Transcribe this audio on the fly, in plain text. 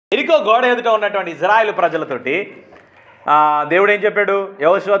ఎరికో గోడ ఎదుట ఉన్నటువంటి ఇజ్రాయేలు ప్రజలతోటి దేవుడు ఏం చెప్పాడు?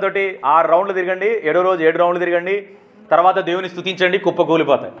 యెహోషువతోటి 6 రౌండ్లు తిరగండి, 7వ రోజు 7 రౌండ్లు తిరగండి, తర్వాత దేవుని స్తుతించండి, కుప్ప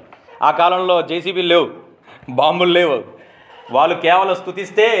కూలిపోతాయి. ఆ కాలంలో జేసీబీలు లేవు, బాంబులు లేవు. వాళ్ళు కేవలం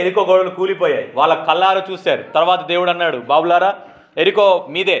స్తుతిస్తే ఎరికో గోడలు కూలిపోయాయి. వాళ్ళ కళ్ళారా చూశారు. తర్వాత దేవుడు అన్నాడు, బాబులారా ఎరికో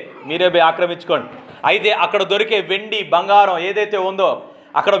మీరే పోయి ఆక్రమించుకోండి. అయితే అక్కడ దొరికే వెండి బంగారం ఏదైతే ఉందో,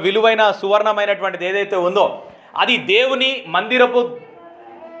 అక్కడ విలువైన సువర్ణమైనటువంటిది ఏదైతే ఉందో అది దేవుని మందిరపు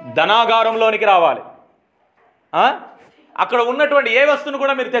ధనాగారంలోనికి రావాలి. అక్కడ ఉన్నటువంటి ఏ వస్తువును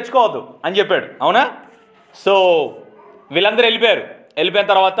కూడా మీరు తెచ్చుకోవద్దు అని చెప్పాడు. అవునా? సో వీళ్ళందరూ వెళ్ళిపోయిన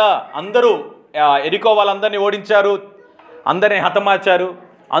తర్వాత అందరూ ఎరికో వాళ్ళందరినీ ఓడించారు, అందరినీ హతమార్చారు.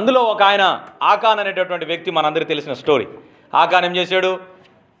 అందులో ఒక ఆయన ఆకాన్ అనేటటువంటి వ్యక్తి, మనందరికీ తెలిసిన స్టోరీ. ఆకాన్ ఏం చేశాడు?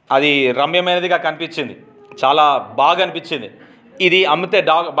 అది రమ్యమైనదిగా కనిపించింది, చాలా బాగా అనిపించింది. ఇది అమ్మితే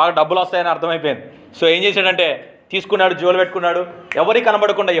బాగా డబ్బులు వస్తాయని అర్థమైపోయింది. సో ఏం చేశాడంటే తీసుకున్నాడు, జోలు పెట్టుకున్నాడు. ఎవరికి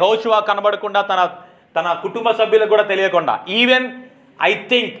కనబడకుండా, యెహోషువ కనబడకుండా, తన కుటుంబ సభ్యులకు కూడా తెలియకుండా, ఈవెన్ ఐ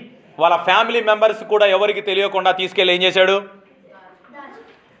థింక్ వాళ్ళ ఫ్యామిలీ మెంబర్స్ కూడా ఎవరికి తెలియకుండా తీసుకెళ్ళి ఏం చేశాడు?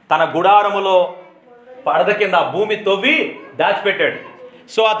 తన గుడారములో పడద కింద భూమి తవ్వి దాచిపెట్టాడు.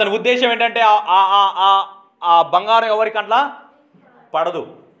 సో అతని ఉద్దేశం ఏంటంటే ఆ బంగారం ఎవరికి అట్లా పడదు,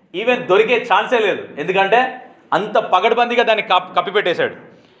 ఈవెన్ దొరికే ఛాన్సే లేదు. ఎందుకంటే అంత పగడ్బందీగా దాన్ని కప్పిపెట్టేశాడు.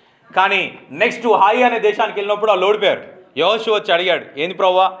 కానీ నెక్స్ట్ హాయి అనే దేశానికి వెళ్ళినప్పుడు వాళ్ళు ఓడిపోయారు. యెహోషువ వచ్చి అడిగాడు, ఏంది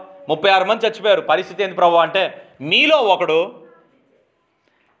ప్రభువా 36 మంది చచ్చిపోయారు, పరిస్థితి ఏంది ప్రభువా అంటే, మీలో ఒకడు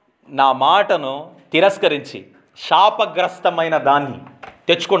నా మాటను తిరస్కరించి శాపగ్రస్తమైన దాన్ని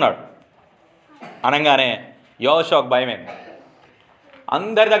తెచ్చుకున్నాడు అనగానే యెహోషువకు భయమైంది.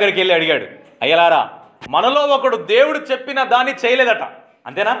 అందరి దగ్గరికి వెళ్ళి అడిగాడు, అయ్యలారా మనలో ఒకడు దేవుడు చెప్పిన దాన్ని చేయలేదట,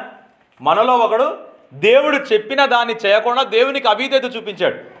 అంతేనా? మనలో ఒకడు దేవుడు చెప్పిన దాన్ని చేయకుండా దేవునికి అవిధేయత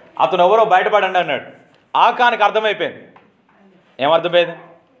చూపించాడు, అతను ఎవరో బయటపడండి అన్నాడు. ఆకానికి అర్థమైపోయింది. ఏమర్థమైంది?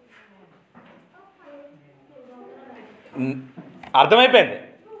 అర్థమైపోయింది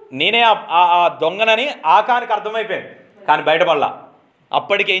నేనే ఆ దొంగనని ఆకానికి అర్థమైపోయింది. కానీ బయటపడలా.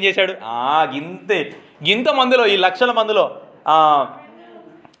 అప్పటికి ఏం చేశాడు? ఇంత మందిలో, ఈ లక్షల మందిలో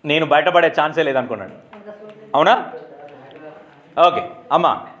నేను బయటపడే ఛాన్సే లేదనుకున్నాడు. అవునా? ఓకే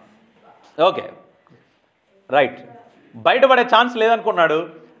అమ్మా, ఓకే రైట్, బయటపడే ఛాన్స్ లేదనుకున్నాడు.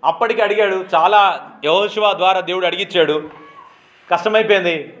 అప్పటికి అడిగాడు, చాలా యెహోషువ ద్వారా దేవుడు అడిగిచ్చాడు.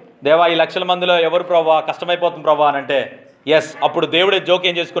 కష్టమైపోయింది, దేవా ఈ లక్షల మందిలో ఎవరు ప్రభా, కష్టమైపోతుంది ప్రభా అని అంటే, ఎస్, అప్పుడు దేవుడే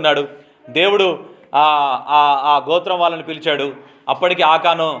జోక్యం చేసుకున్నాడు. దేవుడు ఆ గోత్రం వాళ్ళని పిలిచాడు. అప్పటికి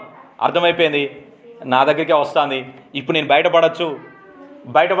ఆకాను అర్థమైపోయింది, నా దగ్గరికే వస్తుంది, ఇప్పుడు నేను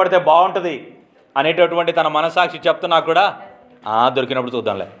బయటపడితే బాగుంటుంది అనేటటువంటి తన మనసాక్షి చెప్తున్నా కూడా దొరికినప్పుడు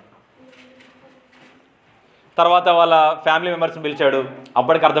చూద్దాంలే. తర్వాత వాళ్ళ ఫ్యామిలీ మెంబర్స్ని పిలిచాడు.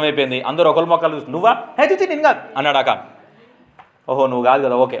 అప్పటికి అర్థమైపోయింది. అందరూ ఒకరి మొక్కలు చూసి, నువ్వా? హే నేను కాదు అన్నాడు ఆకాన్. ఓహో నువ్వు కాదు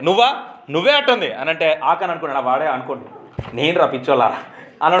కదా, ఓకే నువ్వే అట్టుంది అని అంటే ఆకాన్ అనుకున్నాడు, వాడే అనుకోండి, నేను రా పిచ్చోళ్ళారా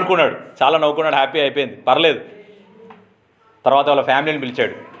అని అనుకున్నాడు. చాలా నవ్వుకున్నాడు, హ్యాపీ అయిపోయింది, పర్లేదు. తర్వాత వాళ్ళ ఫ్యామిలీని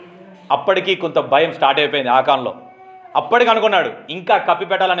పిలిచాడు. అప్పటికి కొంత భయం స్టార్ట్ అయిపోయింది ఆకాన్లో. అప్పటికి అనుకున్నాడు ఇంకా కప్పి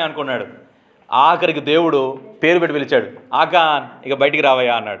పెట్టాలని అనుకున్నాడు. ఆఖరికి దేవుడు పేరు పెట్టి పిలిచాడు, ఆకాన్ ఇక బయటికి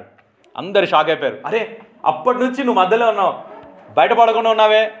రావయ్యా అన్నాడు. అందరు షాక్ అయిపోయారు. అరే అప్పటి నుంచి నువ్వు మధ్యలో ఉన్నావు, బయటపడకుండా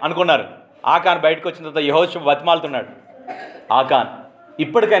ఉన్నావే అనుకున్నారు. ఆకాన్ బయటకు వచ్చిన తర్వాత యెహోషువ బతిమాలుతున్నాడు, ఆకాన్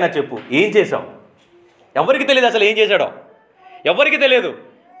ఇప్పటికైనా చెప్పు ఏం చేశావు? ఎవరికి తెలియదు అసలు ఏం చేశాడో, ఎవరికి తెలియదు.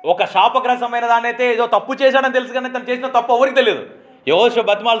 ఒక శాపగ్రస్తమైన దాన్ని అయితే ఏదో తప్పు చేశాడని తెలుసు, కానీ తను చేసిన తప్పు ఎవరికి తెలియదు. యెహోషువ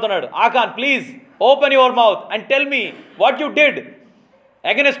బతిమాలుతున్నాడు, Achan please open your mouth and tell me what you did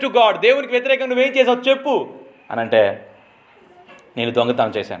against to God, దేవునికి వ్యతిరేకంగా నువ్వేం చేసావు చెప్పు అని అంటే, నేను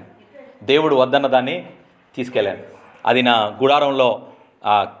దొంగతనం చేశాను, దేవుడు వద్దన్న దాన్ని తీసుకెళ్ళాను, అది నా గుడారంలో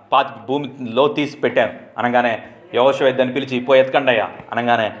భూమిలో తీసి పెట్టాను అనగానే యెహోషువ దాన్ని పిలిచి పోయి ఎత్తుకండి అయ్యా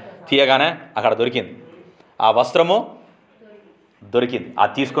అనగానే తీయగానే అక్కడ దొరికింది, ఆ వస్త్రము దొరికింది. ఆ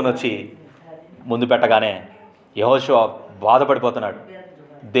తీసుకొని వచ్చి ముందు పెట్టగానే యెహోషువ బాధపడిపోతున్నాడు.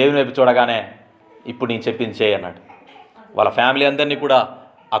 దేవుని వైపు చూడగానే ఇప్పుడు నేను చెప్పింది చేయి అన్నాడు. వాళ్ళ ఫ్యామిలీ అందరినీ కూడా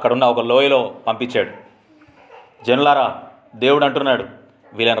అక్కడున్న ఒక లోయలో పంపించాడు. జనులారా దేవుడు అంటున్నాడు,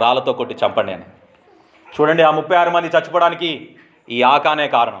 వీళ్ళని రాళ్ళతో కొట్టి చంపండి అని. చూడండి, ఆ 36 మంది చచ్చిపోవడానికి ఈ ఆకానే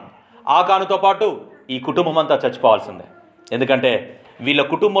కారణం. ఆకానుతో పాటు ఈ కుటుంబం అంతా చచ్చిపోవాల్సిందే. ఎందుకంటే వీళ్ళ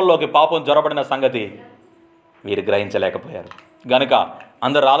కుటుంబంలోకి పాపం జొరబడిన సంగతి వీరు గ్రహించలేకపోయారు. గనుక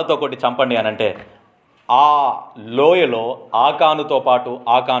అందరు రాళ్ళతో కొట్టి చంపండి అని అంటే, ఆ లోయలో ఆకానుతో పాటు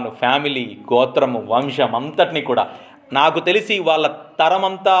ఆకాను ఫ్యామిలీ, గోత్రము, వంశం అంతటినీ కూడా, నాకు తెలిసి వాళ్ళ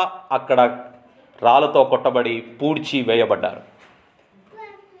తరమంతా అక్కడ రాళ్ళతో కొట్టబడి పూడ్చి వేయబడ్డారు.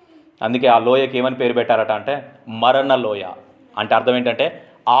 అందుకే ఆ లోయకి ఏమని పేరు పెట్టారట అంటే మరణ లోయ. అంటే అర్థం ఏంటంటే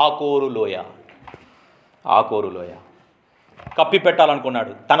ఆకోరు లోయ. ఆకోరు లోయ. కప్పి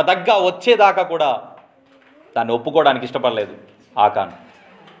పెట్టాలనుకున్నాడు. తన దగ్గర వచ్చేదాకా కూడా దాన్ని ఒప్పుకోవడానికి ఇష్టపడలేదు ఆకాన్.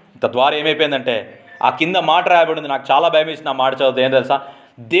 తద్వారా ఏమైపోయిందంటే ఆ కింద మాట రాయబడింది, నాకు చాలా భయం వేసింది ఆ మాట చదువుతుంది. ఏం తెలుసా?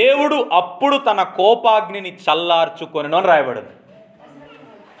 దేవుడు అప్పుడు తన కోపాగ్నిని చల్లార్చుకొనెను అని రాయబడింది.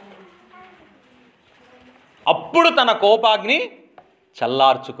 అప్పుడు తన కోపాగ్ని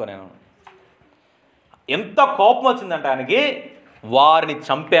చల్లార్చుకొనెను. ఎంత కోపం వచ్చిందంటే ఆయనకి, వారిని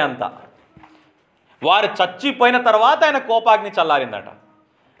చంపే అంత. వారు చచ్చిపోయిన తర్వాత ఆయన కోపాగ్ని చల్లారిందట.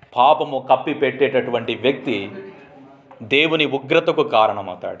 పాపము కప్పి పెట్టేటటువంటి వ్యక్తి దేవుని ఉగ్రతకు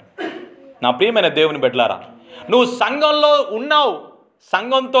కారణమవుతాడు. నా ప్రియమైన దేవుని బిడ్డలారా, నువ్వు సంఘంలో ఉన్నావు,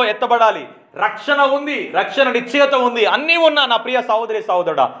 సంఘంతో ఎత్తబడాలి, రక్షణ ఉంది, రక్షణ నిశ్చయత ఉంది, అన్నీ ఉన్నా నా ప్రియ సహోదరి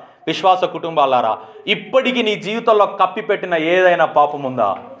సహోదరుడా, విశ్వాస కుటుంబాలారా, ఇప్పటికీ నీ జీవితంలో కప్పిపెట్టిన ఏదైనా పాపం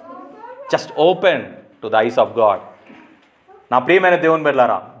ఉందా? Just open to the eyes of God. నా ప్రియమైన దేవుని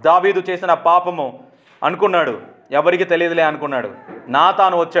బిడ్డలారా, దావీదు చేసిన పాపము అనుకున్నాడు, ఎవరికి తెలియదులే అనుకున్నాడు.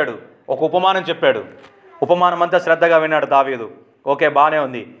 నాతాను వచ్చాడు, ఒక ఉపమానం చెప్పాడు. ఉపమానం అంతా శ్రద్ధగా విన్నాడు దావీదు. ఓకే, బాగానే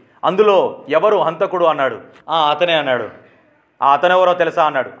ఉంది. అందులో ఎవరు హంతకుడు అన్నాడు. అతనే అన్నాడు. అతనెవరో తెలుసా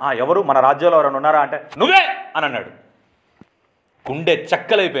అన్నాడు. ఎవరు? మన రాజ్యంలో ఎవరైనా ఉన్నారా అంటే నువ్వే అని అన్నాడు. గుండె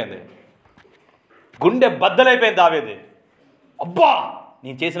చెక్కలైపోయింది, గుండె బద్దలైపోయింది దావీదు. అబ్బా,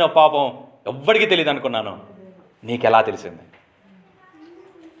 నేను చేసిన పాపం ఎవ్వడికి తెలియదు అనుకున్నాను, నీకెలా తెలిసింది?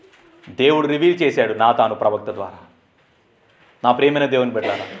 దేవుడు రివీల్ చేశాడు నాతాను ప్రవక్త ద్వారా. నా ప్రియమైన దేవుని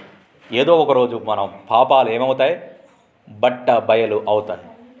బిడ్డలారా, ఏదో ఒక రోజు మనం పాపాలు ఏమవుతాయి? బట్ట బయలు అవుతాయి.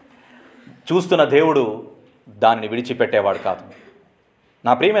 చూస్తున్న దేవుడు దానిని విడిచిపెట్టేవాడు కాదు.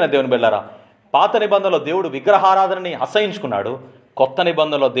 నా ప్రియమైన దేవుని బిడ్డలారా, పాత నిబంధనలో దేవుడు విగ్రహారాధనని అసహించుకున్నాడు. కొత్త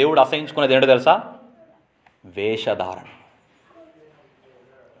నిబంధనలో దేవుడు అసహించుకునేది ఏంటో తెలుసా? వేషధారణ.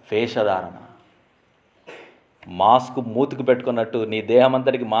 వేషధారణ. మాస్క్ మూతికి పెట్టుకున్నట్టు నీ దేహం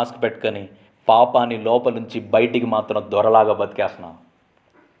అంతటికి మాస్క్ పెట్టుకొని పాపాన్ని లోపల నుంచి బయటికి మాత్రం దొరలాగా బతికేస్తున్నావు.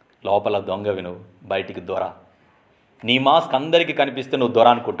 లోపల దొంగవి నువ్వు, బయటికి దొర. నీ మాస్క్ అందరికీ కనిపిస్తే నువ్వు దొర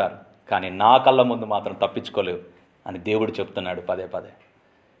అనుకుంటారు, కానీ నా కళ్ళ ముందు మాత్రం తప్పించుకోలేవు అని దేవుడు చెప్తున్నాడు పదే పదే.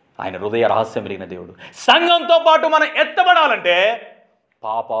 ఆయన హృదయ రహస్యం ఎరిగిన దేవుడు. సంఘంతో పాటు మనం ఎత్తబడాలంటే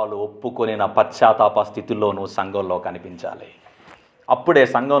పాపాలు ఒప్పుకొనిన పశ్చాత్తాప స్థితిలో నువ్వు సంఘంలో కనిపించాలి. అప్పుడే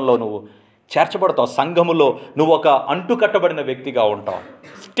సంఘంలో నువ్వు చేర్చబడతావు. సంఘములో నువ్వు ఒక అంటుకట్టబడిన వ్యక్తిగా ఉంటావు.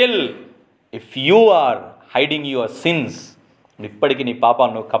 Still if you are hiding your sins, ఇప్పటికీ నీ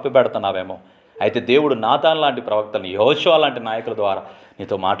పాపాలను నువ్వు కప్పిపెడుతున్నావేమో. అయితే దేవుడు నాతాన్ లాంటి ప్రవక్తలను, యెహోషువ లాంటి నాయకుల ద్వారా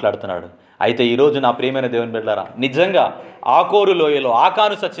నీతో మాట్లాడుతున్నాడు. అయితే ఈరోజు నా ప్రియమైన దేవుని బిడ్డలారా, నిజంగా ఆకోరు లోయలో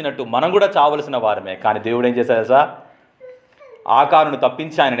ఆకాను చచ్చినట్టు మనం కూడా చావలసిన వారమే. కానీ దేవుడు ఏం చేశాడు సార్? ఆకానును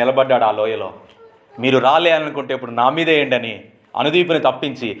తప్పించి ఆయన నిలబడ్డాడు ఆ లోయలో. మీరు రాలే అనుకుంటే ఇప్పుడు నా మీదే ఏంటని అనుదీపుని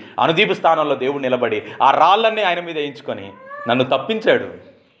తప్పించి, అనుదీపు స్థానంలో దేవుడు నిలబడి ఆ రాళ్ళన్నీ ఆయన మీద వేయించుకొని నన్ను తప్పించాడు.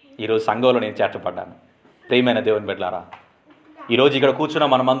 ఈరోజు సంఘంలో నేను చేర్చబడ్డాను. ప్రియమైన దేవుని బిడ్డలారా, ఈరోజు ఇక్కడ కూర్చున్న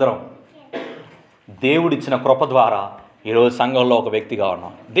మనమందరం దేవుడిచ్చిన కృప ద్వారా ఈరోజు సంఘంలో ఒక వ్యక్తిగా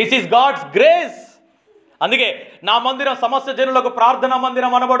ఉన్నాం. This is God's grace. అందుకే నా మందిరం సమస్త జనులకు ప్రార్థనా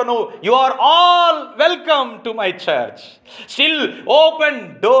మందిరం అనబడును. You are all welcome to my church. Still open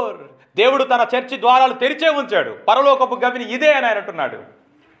door. దేవుడు తన చర్చి ద్వారాలు తెరిచే ఉంచాడు. పరలోకపు గవిని ఇదే అని ఆయన అంటున్నాడు.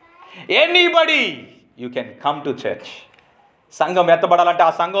 Anybody you can come to church. సంఘం ఎత్తబడాలంటే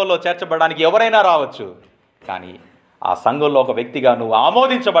ఆ సంఘంలో చేర్చబడడానికి ఎవరైనా రావచ్చు. కానీ ఆ సంఘంలో ఒక వ్యక్తిగా నువ్వు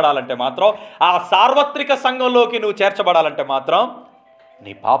ఆమోదించబడాలంటే మాత్రం, ఆ సార్వత్రిక సంఘంలోకి నువ్వు చేర్చబడాలంటే మాత్రం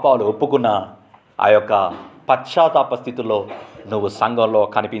నీ పాపాలు ఒప్పుకున్న ఆ యొక్క పశ్చాత్తాప స్థితిలో నువ్వు సంఘంలో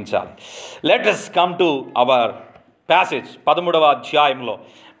కనిపించాలి. Let us come to our passage. 13వ అధ్యాయంలో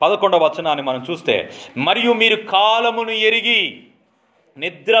 11వ వచనాన్ని మనం చూస్తే, మరియు మీరు కాలమును ఎరిగి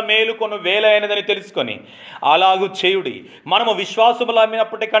నిద్ర మేలుకొను వేళ అయినదని తెలుసుకొని అలాగూ చేయుడి. మనము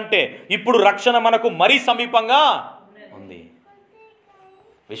విశ్వాసములమైనప్పటికంటే ఇప్పుడు రక్షణ మనకు మరీ సమీపంగా ఉంది.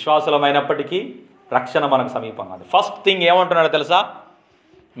 విశ్వాసులమైనప్పటికీ రక్షణ మనకు సమీపంగా ఉంది. ఫస్ట్ థింగ్ ఏమంటున్నాడో తెలుసా?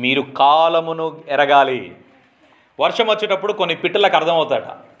 మీరు కాలమును ఎరగాలి. వర్షం వచ్చేటప్పుడు కొన్ని పిట్టలకు అర్థమవుతాట.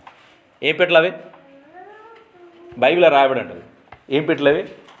 ఏం పిట్టలు అవి? బైబిల్లో రాయబడి ఉంటుంది. ఏం పిట్టలు అవి?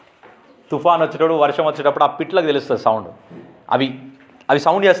 తుఫాన్ వచ్చేటప్పుడు, వర్షం వచ్చేటప్పుడు ఆ పిట్టలకు తెలుస్తుంది సౌండ్. అవి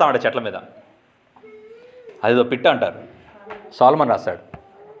సౌండ్ చేస్తామంట చెట్ల మీద. అదేదో పిట్ట అంటారు. సాల్మన్ రాస్తాడు.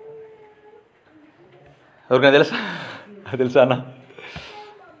 ఎవరికైనా తెలుసా అన్న?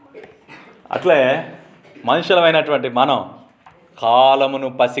 అట్లే మనుషులమైనటువంటి మనం కాలమును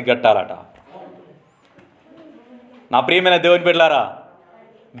పసిగట్టాలట. నా ప్రియమైన దేవుని బిడ్డలారా,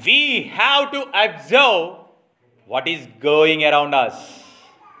 we have to observe what is going around us.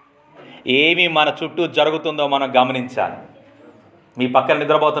 ఏమి మన చుట్టూ జరుగుతుందో మనం గమనించాలి. మీ పక్కన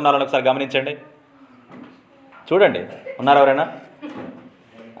నిద్రపోతున్నారని ఒకసారి గమనించండి. చూడండి, ఉన్నారు ఎవరైనా?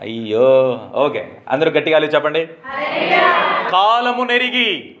 అయ్యో, ఓకే, అందరూ గట్టిగా చెప్పండి. కాలము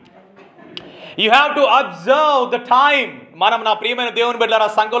నెరిగి. You have to observe the time. మనం నా ప్రియమైన దేవుని బిడ్డలారా,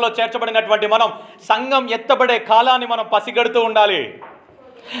 సంఘంలో చేర్చబడినటువంటి మనం సంఘం ఎత్తబడే కాలాన్ని మనం పసిగడుతూ ఉండాలి.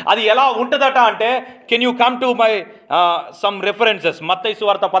 అది ఎలా ఉంటుందట అంటే, can you come to my some references. మత్తయి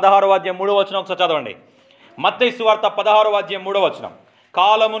సువార్త 16వ అధ్యాయం 3వ వచనం ఒకసారి చదవండి. మత్తయి సువార్త 16వ అధ్యాయం 3వ వచనం.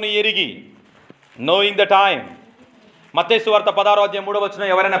 కాలమును ఎరిగి, నోయింగ్ ద టైం. మత్తయి సువార్త 16వ అధ్యాయం 3వ వచనం.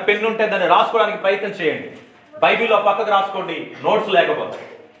 ఎవరైనా పెన్ను ఉంటే దాన్ని రాసుకోవడానికి ప్రయత్నం చేయండి. బైబిల్లో పక్కకు రాసుకోండి, నోట్స్ లేకపోతే.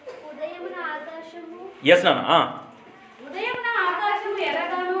 ఎస్ నాన్న.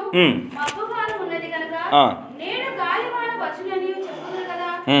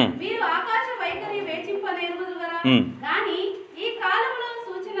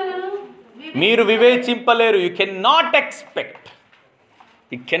 మీరు వివేచింపలేరు. You can not expect.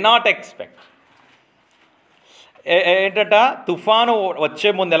 You cannot expect. ఏంటంట, తుఫాను వచ్చే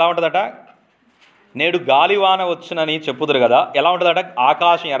ముందు ఎలా ఉంటుందట, నేడు గాలివాన వచ్చునని చెప్పుదురు కదా. ఎలా ఉంటుందట,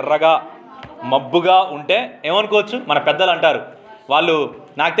 ఆకాశం ఎర్రగా మబ్బుగా ఉంటే ఏమనుకోవచ్చు. మన పెద్దలు అంటారు, వాళ్ళు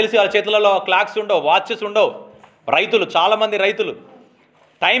నాకు తెలిసి వాళ్ళ చేతులలో క్లాక్స్ ఉండవు, వాచెస్ ఉండవు. రైతులు, చాలామంది రైతులు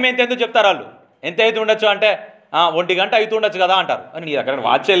టైం ఎందుకు చెప్తారు వాళ్ళు. ఎంత అయితే ఉండొచ్చు అంటే 1 గంట అయితే ఉండొచ్చు కదా అంటారు. అని నీ దగ్గర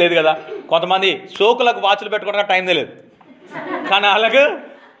వాచే లేదు కదా. కొంతమంది సోకులకు వాచ్లు పెట్టుకోవడానికి టైం తెలియదు, కానీ వాళ్ళకు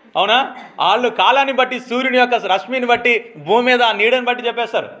అవునా, వాళ్ళు కాలాన్ని బట్టి, సూర్యుని యొక్క రశ్మిని బట్టి, భూమి మీద ఆ నీడని బట్టి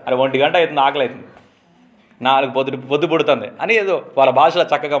చెప్పేస్తారు. అరే 1 గంట అవుతుంది, ఆకలి అవుతుంది, 4 పొద్దు పుడుతుంది అని ఏదో వాళ్ళ భాషలో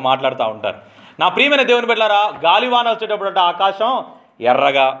చక్కగా మాట్లాడుతూ ఉంటారు. నా ప్రియమైన దేవుని బిడ్డలారా, గాలివాన వచ్చేటప్పుడు ఆకాశం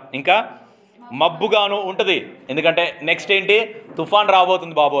ఎర్రగా ఇంకా మబ్బుగాను ఉంటుంది. ఎందుకంటే నెక్స్ట్ ఏంటి, తుఫాన్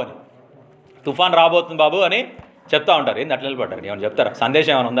రాబోతుంది బాబు అని, తుఫాన్ రాబోతుంది బాబు అని చెప్తా ఉంటారు. ఏంది అట్లా నిలబడ్డారు, ఏమైనా చెప్తారా,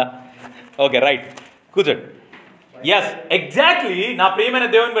 సందేశం ఏమైనా ఉందా? ఓకే రైట్, కూర్చోండి. Yes exactly. నా ప్రియమైన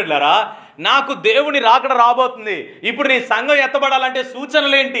దేవుని బిడ్డలారా, నాకు దేవుని రాకడ రాబోతుంది. ఇప్పుడు నీ సంఘం ఎత్తబడాలంటే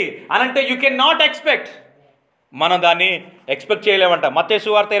సూచనలు ఏంటి అని అంటే, యూ కెన్ నాట్ ఎక్స్పెక్ట్. మనం దాన్ని ఎక్స్పెక్ట్ చేయలేమంట. మత్తయి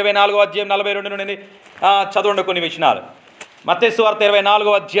సువార్త 24వ అధ్యాయం 42 నుండి చదవండి కొన్ని విషయాలు. మత్తయి సువార్త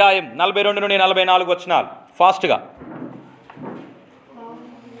 24వ అధ్యాయం 42 నుండి 44 వచనాలు ఫాస్ట్గా.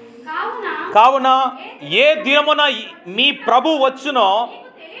 కావున ఏ దినమున మీ ప్రభు వచ్చునో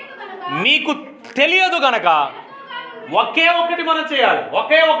మీకు తెలియదు గనక ఒకే ఒకటి మనం చేయాలి,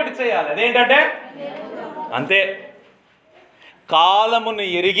 ఒకే ఒకటి చేయాలి. అదేంటంటే అంతే, కాలమును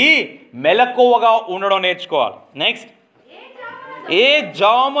ఎరిగి మెలకువగా ఉండడం నేర్చుకోవాలి. నెక్స్ట్, ఏ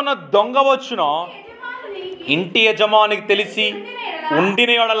జామున దొంగ వచ్చునో ఇంటి యజమానికి తెలిసి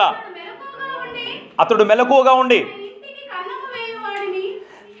ఉండిన యెడల అతడు మెలకువగా ఉండి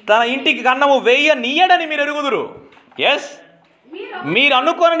తన ఇంటికి కన్నము వేయనీయడని మీరు ఎరుగుదురు. ఎస్, మీరు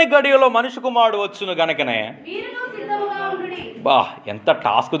అనుకోని గడియలో మనిషి కుమారుడు వచ్చును గనకనే. బా, ఎంత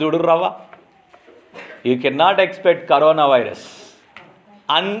టాస్క్ చూడురు రవ్వ. You can not expect corona virus.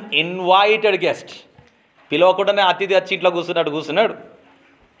 Uninvited guest, పిలవకుండానే అతిథి వచ్చి ఇంట్లో కూర్చున్నాడు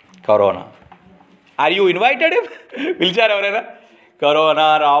కరోనా. Are you invited? పిలిచారా ఎవరైనా? కరోనా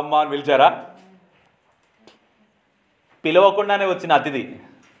రామ్మా అని పిలిచారా? పిలవకుండానే వచ్చిన అతిథి.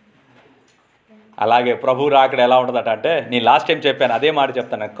 అలాగే ప్రభు రాకడ ఎలా ఉంటుందట అంటే, నేను లాస్ట్ టైం చెప్పాను, అదే మాట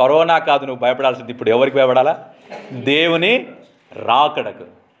చెప్తాను. కరోనా కాదు నువ్వు భయపడాల్సింది. ఇప్పుడు ఎవరికి భయపడాలా? దేవుని రాకడకు.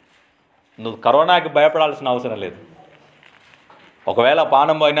 నువ్వు కరోనాకి భయపడాల్సిన అవసరం లేదు. ఒకవేళ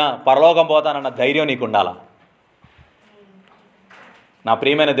పానం పోయినా పరలోకం పోతానన్న ధైర్యం నీకు ఉండాలా. నా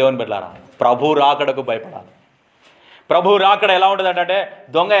ప్రియమైన దేవుని బిడ్డలారా, ప్రభు రాకడకు భయపడాలి. ప్రభు రాకడ ఎలా ఉంటుంది అంటే,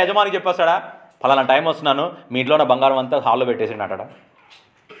 దొంగ యజమానికి చెప్పేస్తాడా, ఫలానా టైం వస్తున్నాను, మీ ఇంట్లో ఉన్న బంగారం అంతా హాల్లో పెట్టేసిండు అంటాడా?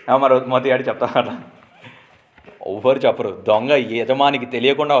 మరి మొదటి ఆడి చెప్తాడట? ఎవరు చెప్పరు. దొంగ యజమానికి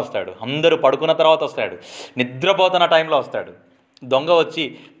తెలియకుండా వస్తాడు, అందరూ పడుకున్న తర్వాత వస్తాడు, నిద్రపోతున్న టైంలో వస్తాడు. దొంగ వచ్చి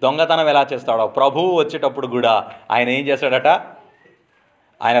దొంగతనం ఎలా చేస్తాడో ప్రభువు వచ్చేటప్పుడు కూడా ఆయన ఏం చేస్తాడట?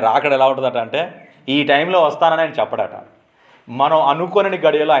 ఆయన రాకడ ఎలా ఉంటుందట అంటే, ఈ టైంలో వస్తానని ఆయన చెప్పడట, మనం అనుకోని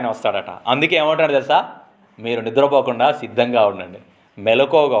గడియలో ఆయన వస్తాడట. అందుకే ఏమంటాడు తెలుసా? మీరు నిద్రపోకుండా సిద్ధంగా ఉండండి,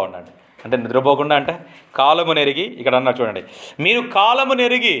 మెలకువగా ఉండండి. అంటే నిద్రపోకుండా అంటే కాలము నెరిగి, ఇక్కడ అన్నా చూడండి, మీరు కాలము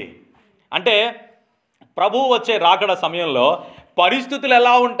నెరిగి అంటే ప్రభువు వచ్చే రాకడ సమయంలో పరిస్థితులు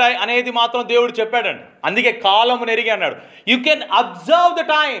ఎలా ఉంటాయి అనేది మాత్రం దేవుడు చెప్పాడండి. అందుకే కాలము నెరిగి అన్నాడు. You can observe the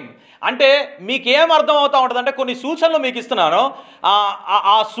time. అంటే మీకేం అర్థం అవుతూ ఉంటుంది అంటే, కొన్ని సూచనలు మీకు ఇస్తున్నాను,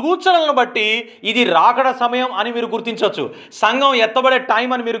 ఆ సూచనలను బట్టి ఇది రాకడ సమయం అని మీరు గుర్తించవచ్చు, సంఘం ఎత్తబడే టైం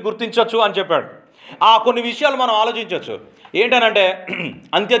అని మీరు గుర్తించవచ్చు అని చెప్పాడు. కొన్ని విషయాలు మనం ఆలోచించవచ్చు. ఏంటనంటే,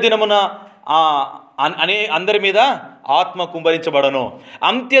 అంత్యదినమున అనే అందరి మీద ఆత్మ కుమ్మరించబడను.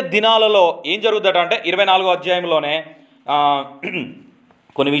 అంత్య దినాలలో ఏం జరుగుతుందట అంటే, 24వ అధ్యాయంలోనే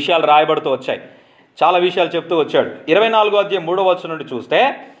కొన్ని విషయాలు రాయబడుతూ వచ్చాయి, చాలా విషయాలు చెప్తూ వచ్చాడు. 24వ అధ్యాయం 3వ వచనం నుండి చూస్తే,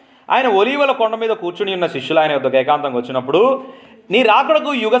 ఆయన ఒలీవల కొండ మీద కూర్చుని ఉన్న శిష్యులు ఆయన యొద్దకు ఏకాంతంగా వచ్చినప్పుడు, నీ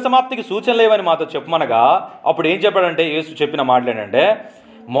రాకడకు యుగ సమాప్తికి సూచన లేవని మాతో చెప్పమనగా అప్పుడు ఏం చెప్పాడంటే, యేసు చెప్పిన మాటలు ఏంటంటే,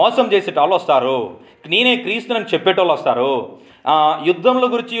 మోసం చేసేటోళ్ళు వస్తారు, నేనే క్రీస్తునని చెప్పేటోళ్ళు వస్తారు, యుద్ధముల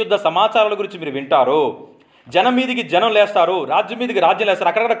గురించి యుద్ధ సమాచారాల గురించి మీరు వింటారు, జనం మీదికి జనం లేస్తారు, రాజ్యం మీదికి రాజ్యం లేస్తారు,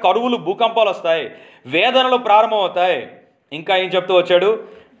 అక్కడక్కడ కరువులు భూకంపాలు వస్తాయి, వేదనలు ప్రారంభమవుతాయి. ఇంకా ఏం చెప్తూ వచ్చాడు,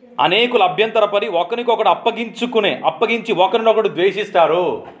 అనేకులు అభ్యంతరపడి ఒకరికొకడు అప్పగించి ఒకరినొకడు ద్వేషిస్తారు.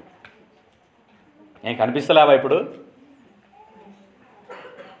 ఏం కనిపిస్తలేవా ఇప్పుడు?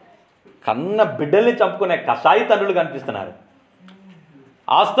 కన్న బిడ్డల్ని చంపుకునే కషాయి తండ్రులు కనిపిస్తున్నారు,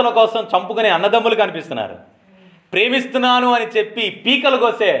 ఆస్తుల కోసం చంపుకునే అన్నదమ్ములు కనిపిస్తున్నారు, ప్రేమిస్తున్నాను అని చెప్పి పీకలు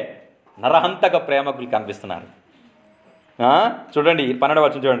కోసే నరహంతక ప్రేమకులు కనిపిస్తున్నారు. చూడండి 12వ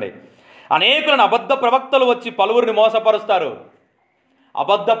వచనం చూడండి, అనేకులను అబద్ధ ప్రవక్తలు వచ్చి పలువురిని మోసపరుస్తారు.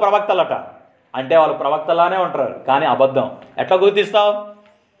 అబద్ధ ప్రవక్తలట, అంటే వాళ్ళు ప్రవక్తలానే ఉంటారు కానీ అబద్ధం. ఎట్లా గుర్తిస్తావు?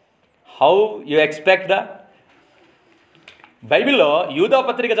 How you expect the? బైబిల్లో యూదా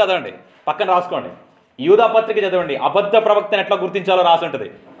పత్రిక చదవండి, పక్కన రాసుకోండి, యూదా పత్రిక చదవండి, అబద్ధ ప్రవక్తను ఎట్లా గుర్తించాలో రాసి ఉంటుంది.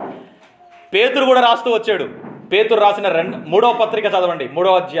 పేతురు కూడా రాస్తూ వచ్చాడు. పేతురు రాసిన 3వ పత్రిక చదవండి,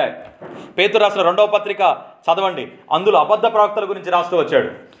 3వ అధ్యాయం. పేతురు రాసిన 2వ పత్రిక చదవండి, అందులో అబద్ధ ప్రవక్తల గురించి రాస్తూ వచ్చాడు.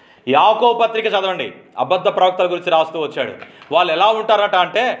 యాకోబు పత్రిక చదవండి, అబద్ధ ప్రవక్తల గురించి రాస్తూ వచ్చాడు. వాళ్ళు ఎలా ఉంటారట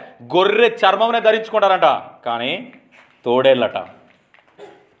అంటే, గొర్రె చర్మంనే ధరించుకుంటారట కానీ తోడేళ్ళట,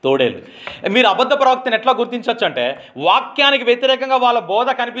 తోడేళ్ళు. మీరు అబద్ధ ప్రవక్తను ఎట్లా గుర్తించవచ్చు అంటే, వాక్యానికి వ్యతిరేకంగా వాళ్ళ బోధ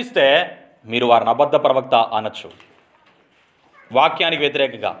కనిపిస్తే మీరు వారిని అబద్ధ ప్రవక్త అనొచ్చు. వాక్యానికి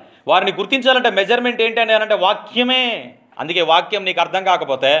వ్యతిరేకంగా వారిని గుర్తించాలంటే మెజర్మెంట్ ఏంటి అని అంటే వాక్యమే. అందుకే వాక్యం నీకు అర్థం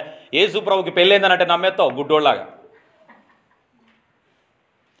కాకపోతే యేసు ప్రభుకి పెళ్ళైందనంటే నమ్మేస్తావు గుడ్డోళ్ళలాగా.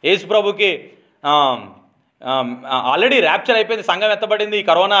 యేసు ప్రభుకి ఆల్రెడీ ర్యాప్చర్ అయిపోయింది, సంఘం ఎత్తబడింది,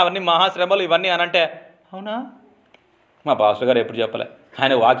 కరోనా అవన్నీ మహాశ్రమలు ఇవన్నీ అని అంటే, అవునా మా పాస్టర్ గారు ఎప్పుడు చెప్పలే,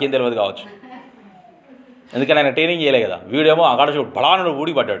 ఆయన వాక్యం తెలియదు కావచ్చు, ఎందుకని ఆయన ట్రైనింగ్ చేయలే కదా. వీడేమో అక్కడ చూడు బలాను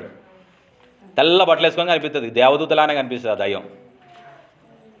ఊడి పడ్డాడు, తెల్ల బట్టలు వేసుకొని కనిపిస్తుంది, దేవదూతలానే కనిపిస్తుంది ఆ దయ్యం.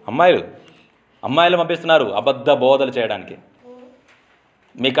 అమ్మాయిలు పంపిస్తున్నారు అబద్ధ బోధలు చేయడానికి.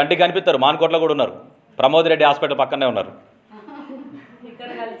 మీ కంటికి కనిపిస్తారు, మాన్కోట్లో కూడా ఉన్నారు, ప్రమోద్ రెడ్డి హాస్పిటల్ పక్కనే ఉన్నారు.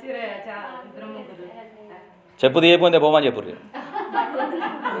 చెప్పు తీయకపోతే పోమని చెప్పు.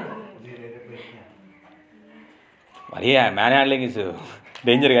 మరి మ్యాన్ హ్యాండ్లింగ్ ఇస్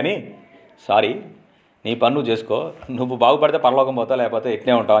డేంజర్, కానీ సారీ, నీ పని నువ్వు చేసుకో, నువ్వు బాగుపడితే పరలోకం పోతావు, లేకపోతే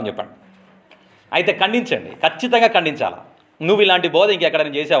ఎట్నే ఉంటావు అని చెప్పండి. అయితే ఖండించండి, ఖచ్చితంగా ఖండించాలా. నువ్వు ఇలాంటి బోధ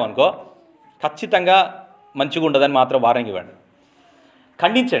ఇంకెక్కడైనా చేసావనుకో ఖచ్చితంగా మంచిగా ఉండదని మాత్రం వారంగా ఇవ్వండి.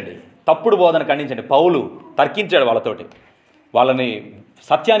 ఖండించండి, తప్పుడు బోధన ఖండించండి. పౌలు తర్కించాడు వాళ్ళతోటి, వాళ్ళని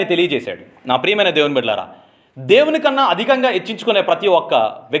సత్యాన్ని తెలియజేశాడు. నా ప్రియమైన దేవుని బిడ్డలారా, దేవుని కన్నా అధికంగా హెచ్చించుకునే ప్రతి ఒక్క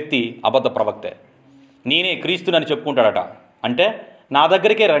వ్యక్తి అబద్ధ ప్రవక్తే. నేనే క్రీస్తునని చెప్పుకుంటాడట, అంటే నా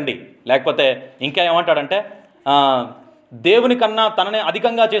దగ్గరికే రండి. లేకపోతే ఇంకా ఏమంటాడంటే, దేవుని కన్నా తననే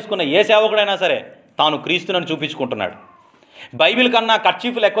అధికంగా చేసుకున్న ఏ సేవకుడైనా సరే తాను క్రీస్తునని చూపించుకుంటున్నాడు. బైబిల్ కన్నా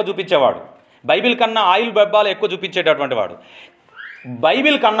కర్చీఫ్లు ఎక్కువ చూపించేవాడు, బైబిల్ కన్నా ఆయిల్ బెబ్బాలు ఎక్కువ చూపించేటటువంటి వాడు,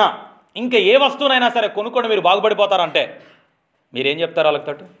 బైబిల్ కన్నా ఇంకా ఏ వస్తువునైనా సరే కొనుక్కొని మీరు బాగుపడిపోతారంటే మీరేం చెప్తారు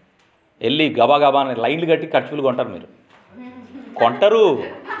వాళ్ళతో? వెళ్ళి గబా అని లైన్లు కట్టి కర్చీఫ్లు కొంటారు. మీరు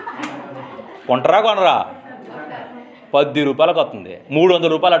కొంటారా కొనరా? 10 రూపాయలకు వస్తుంది, 300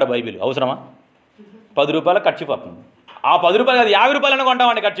 రూపాయలు అట బైబిల్. అవసరమా? 10 రూపాయలకు కర్చీఫ్ వస్తుంది. ఆ 10 రూపాయలు కాదు 50 రూపాయలైనా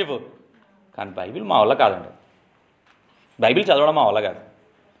కొంటామండి కర్చీఫ్. కానీ బైబిల్ మా వల్ల కాదండి, బైబిల్ చదవడం మా వల్ల కాదు.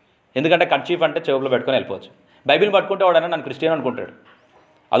 ఎందుకంటే కర్చీఫ్ అంటే చెవులో పెట్టుకొని వెళ్ళిపోవచ్చు. బైబిల్ పట్టుకుంటే వాడైనా నన్ను క్రిస్టియన్ అనుకుంటాడు,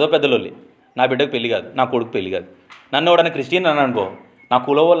 అదో పెద్ద లొల్లి. నా బిడ్డకు పెళ్లి కాదు, నా కొడుకు పెళ్లి కాదు, నన్ను ఎవడన్నా క్రిస్టియన్ అని అనుకో, నా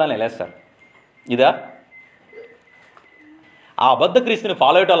కుల వాళ్ళని వెళ్ళేస్తారు. ఇదా? ఆ అబద్ధ క్రీస్తుని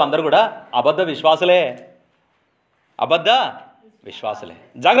ఫాలో అయ్యే వాళ్ళందరూ కూడా అబద్ధ విశ్వాసులే.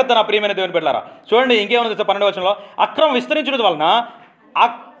 జాగ్రత్త నా ప్రియమైన దేవుని బిడ్డలారా. చూడండి ఇంకేమన్నా 12వ వచనంలో, అక్రమం విస్తరించుట వలన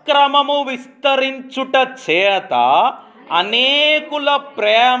అక్రమము విస్తరించుట చేత అనేకుల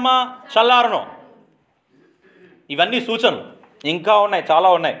ప్రేమ చల్లారును. ఇవన్నీ సూచనలు ఇంకా ఉన్నాయి, చాలా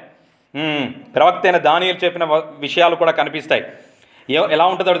ఉన్నాయి. ప్రవక్త అయిన దానియేలు చెప్పిన విషయాలు కూడా కనిపిస్తాయి. ఎలా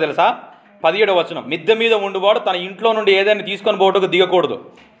ఉంటుందో తెలుసా? 17వ వచనం, మిద్దె మీద ఉండువాడు తన ఇంట్లో నుండి ఏదైనా తీసుకొని పోవటకు దిగకూడదు.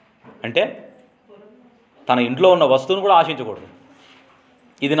 అంటే తన ఇంట్లో ఉన్న వస్తువును కూడా ఆశించకూడదు.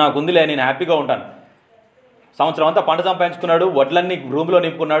 ఇది నాకు ఉందిలే, నేను హ్యాపీగా ఉంటాను. సంవత్సరం అంతా పంట సంపాదించుకున్నాడు, వడ్లన్నీ రూమ్లో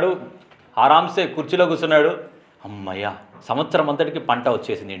నింపుకున్నాడు, ఆరామ్సే కుర్చీలో కూర్చున్నాడు. అమ్మయ్య, సంవత్సరం అంతటికి పంట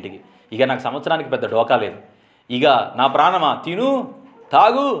వచ్చేసింది ఇంటికి, ఇక నాకు సంవత్సరానికి పెద్ద డోకా లేదు, ఇక నా ప్రాణమా తిను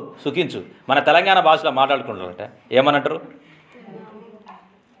తాగు సుఖించు. మన తెలంగాణ భాషలో మాట్లాడుకుంటారంటే ఏమనంటారు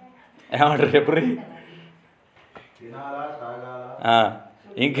ఎప్పుడు?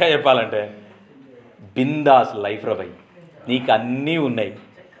 ఇంకా చెప్పాలంటే బిందాస్ లైఫ్ రా భయ్, నీకు అన్నీ ఉన్నాయి.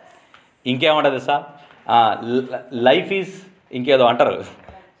 ఇంకేమంటుంది సార్? లైఫ్ ఈజ్ ఇంకేదో అంటారు,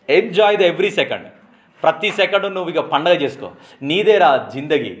 ఎంజాయ్ ద ఎవ్రీ సెకండ్. ప్రతి సెకండ్ నువ్వు ఇక పండగ చేసుకో, నీదేరా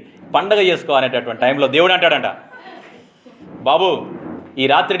జిందగీ, పండగ చేసుకో అనేటటువంటి టైంలో దేవుడు అంటాడంట, బాబు ఈ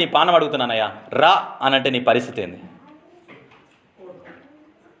రాత్రి నీ పానం అడుగుతున్నానయ్యా రా అనంటే నీ పరిస్థితి ఏంది?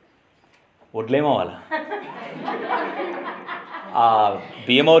 వడ్లేమవ్వాలా? ఆ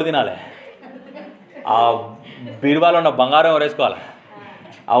బియ్యం ఎవరు తినాలి? ఆ బీరువాలో ఉన్న బంగారం ఎవరు వేసుకోవాలి?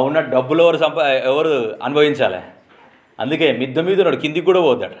 ఆ ఉన్న డబ్బులు ఎవరు అనుభవించాలి? అందుకే మిద్ద మీద ఉన్నాడు, కిందికి కూడా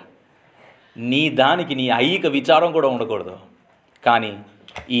పోతాడు. నీ దానికి నీ ఐహిక విచారం కూడా ఉండకూడదు. కానీ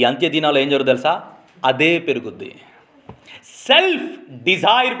ఈ అంత్య దినాల్లో ఏం జరుగుతుంది తెలుసా? అదే పెరుగుద్ది, సెల్ఫ్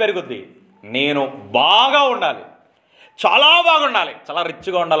డిజైర్ పెరుగుద్ది. నేను బాగా ఉండాలి, చాలా బాగుండాలి, చాలా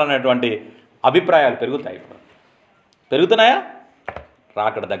రిచ్గా ఉండాలనేటువంటి అభిప్రాయాలు పెరుగుతాయి. ఇప్పుడు పెరుగుతున్నాయా?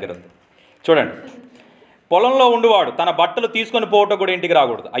 రాకడ దగ్గర ఉంది. చూడండి, పొలంలో ఉండువాడు తన బట్టలు తీసుకొని పోవటం కూడా ఇంటికి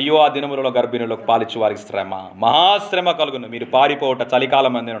రాకూడదు. అయ్యో ఆ దినములలో గర్భిణులకు పాలిచ్చు వారికి శ్రమ, మహాశ్రమ కలుగును. మీరు పారిపోవట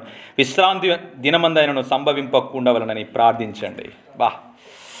చలికాలం అందినను విశ్రాంతి దినమందైనను సంభవింపకుండవలనని ప్రార్థించండి. బా,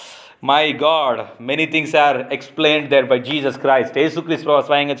 my God, many things are explained there by Jesus Christ. యేసుక్రీస్తు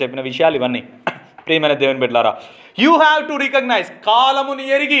స్వయంగా చెప్పిన విషయాలు ఇవన్నీ. ప్రియమైన దేవుని బిడ్డలారా, యూ హ్యావ్ టు రికగ్నైజ్, కాలముని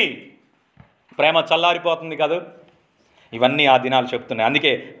ఎరిగి. ప్రేమ చల్లారిపోతుంది కాదు, ఇవన్నీ ఆ దినాలు చెప్తున్నాయి.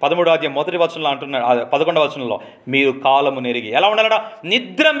 అందుకే 13వ అధ్యాయం 1వ వచనంలో అంటున్నాడు, 11వ వచనంలో మీరు కాలముని ఎరిగి. ఎలా ఉండాలట?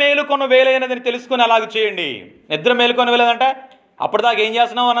 నిద్ర మేలుకొన వేలైనదని తెలుసుకొని అలాగే చేయండి. నిద్ర మేలుకొని వేలేదంటే అప్పటిదాకా ఏం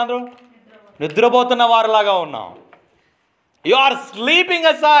చేస్తున్నాం అన్నారు? నిద్రపోతున్న వారిలాగా ఉన్నాం. You are sleeping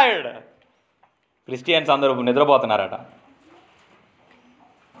aside. Christians అందరూ నిద్రపోతున్నారట.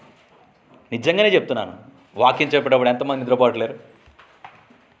 నిజంగానే చెప్తున్నాను, వాక్యం చెప్పేటప్పుడు ఎంతమంది నిద్రపోవట్లేరు?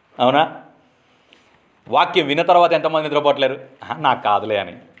 అవునా? వాక్యం విన్న తర్వాత ఎంతమంది నిద్రపోవట్లేరు? నాకు కాదులే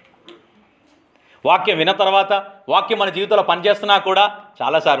అని. వాక్యం విన్న తర్వాత వాక్యం మన జీవితంలో పనిచేస్తున్నా కూడా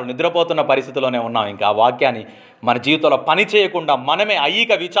చాలాసార్లు నిద్రపోతున్న పరిస్థితిలోనే ఉన్నాం. ఇంకా ఆ వాక్యాన్ని మన జీవితంలో పని చేయకుండా మనమే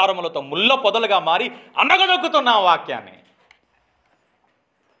ఐహిక విచారములతో ముళ్ళ పొదలుగా మారి అనగదొక్కుతున్నాం వాక్యాన్ని.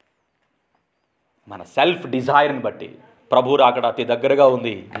 మన సెల్ఫ్ డిజైర్ని బట్టి ప్రభు రాకడ అతి దగ్గరగా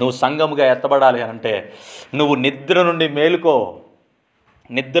ఉంది. నువ్వు సంఘముగా ఎత్తబడాలి అంటే నువ్వు నిద్ర నుండి మేలుకో,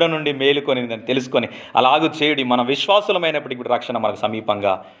 నిద్ర నుండి మేలుకొని దాన్ని తెలుసుకొని అలాగూ చేయడి. మన విశ్వాసులమైనప్పటికీ ఇప్పుడు రక్షణ మనకు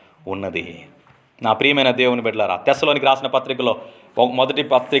సమీపంగా ఉన్నది. నా ప్రియమైన దేవుని బిడ్డలారా, తెస్సలోనికి రాసిన పత్రికలో మొదటి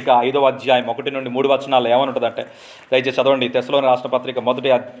పత్రిక 5వ అధ్యాయం 1 నుండి 3 వచనాలు ఏమనుంటుందంటే, దయచేసి చదవండి. తెస్సలోనికి రాసిన పత్రిక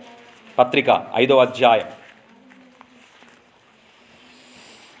మొదటి పత్రిక 5వ అధ్యాయం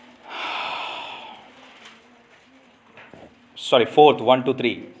 4th 1 to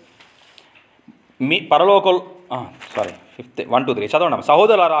 3. Me పరలోకల్ 5th 1 to 3 చదవండి.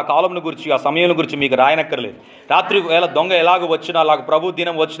 సహోదరులారా, ఆ కాలంను గురించి ఆ సమయం గురించి మీకు రాయనక్కర్లేదు. రాత్రి వేళ దొంగ ఎలాగ వచ్చినా అలాగ ప్రభు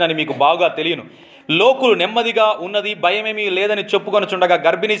దినం వచ్చినని మీకు బాగా తెలియను. లోకులు నెమ్మదిగా ఉన్నది, భయమేమీ లేదని చెప్పుకొనుచుండగా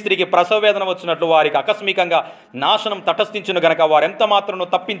గర్భిణీ స్త్రీకి ప్రసవ వేదన వచ్చినట్లు వారికి ఆకస్మికంగా నాశనం తటస్థించును గనక వారెంత మాత్రం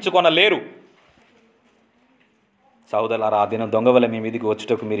తప్పించుకొనలేరు. సహోదరులారా, ఆ దినం దొంగ వల్ల మీ మీదికి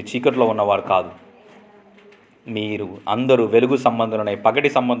వచ్చుటకు మీరు చీకట్లో ఉన్నవారు కాదు, మీరు అందరూ వెలుగు సంబంధులనై పగటి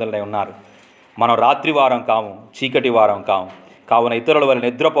సంబంధులనై ఉన్నారు. మనం రాత్రి వారం కాము, చీకటి వారం కాము. కావున ఇతరుల వల్ల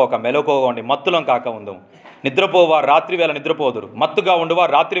నిద్రపోక మెలకువగా ఉండి మత్తులం కాక ఉందాం. నిద్రపోవారు రాత్రి వేళ నిద్రపోదురు, మత్తుగా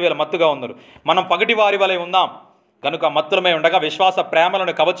ఉండువారు రాత్రి వేళ మత్తుగా ఉందరు. మనం పగటి వారి వలె ఉందాం కనుక మత్తులమై ఉండగా విశ్వాస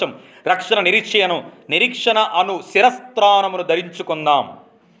ప్రేమలను కవచం, రక్షణ నిరీక్షణ అను శిరస్త్రాణమును ధరించుకుందాం.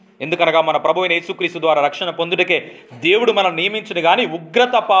 ఎందుకనగా మన ప్రభువైన యేసుక్రీస్తు ద్వారా రక్షణ పొందుటకే దేవుడు మనం నియమించును కానీ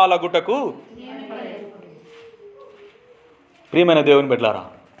ఉగ్రత పాలగుటకు. ప్రియమైన దేవుని బిడ్డలారా,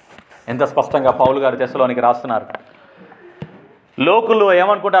 ఎంత స్పష్టంగా పౌలు గారు తెస్సలోనికి రాస్తున్నారు. లోకులు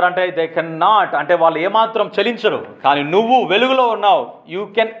ఏమనుకుంటారంటే దే కెన్ నాట్, అంటే వాళ్ళు ఏమాత్రం చలించరు. కానీ నువ్వు వెలుగులో ఉన్నావు,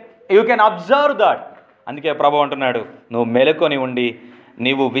 యూ కెన్ అబ్జర్వ్ దట్. అందుకే ప్రభు అంటున్నాడు, నువ్వు మెలుకొని ఉండి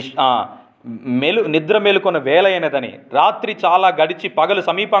నీవు నిద్ర మేలుకొన్న వేళ అయినదని. రాత్రి చాలా గడిచి పగలు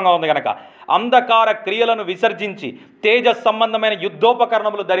సమీపంగా ఉంది కనుక అంధకార క్రియలను విసర్జించి తేజ సంబంధమైన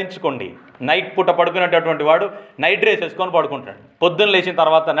యుద్ధోపకరణములు ధరించుకోండి. నైట్ పూట పడుకునేటటువంటి వాడు నైట్ డ్రెస్ వేసుకొని పడుకుంటాడు. పొద్దున్న లేచిన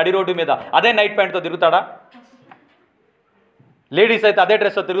తర్వాత నడి రోడ్డు మీద అదే నైట్ ప్యాంట్తో తిరుగుతాడా? లేడీస్ అయితే అదే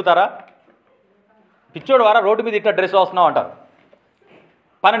డ్రెస్తో తిరుగుతారా? పిచ్చోడు వారా రోడ్డు మీద ఇట్లా డ్రెస్ వస్తున్నావు అంటారు.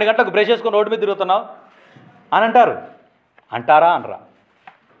 12 గంటలకు బ్రష్ చేసుకొని రోడ్డు మీద తిరుగుతున్నావు అని అంటారు. అంటారా అనరా?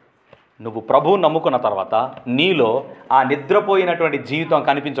 నువ్వు ప్రభువుని నమ్ముకున్న తర్వాత నీలో ఆ నిద్రపోయినటువంటి జీవితం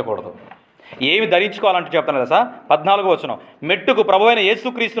కనిపించకూడదు. ఏమి ధరించుకోవాలంటే చెప్తాను కదా సార్, 14వ వచనం, మెట్టుకు ప్రభువైన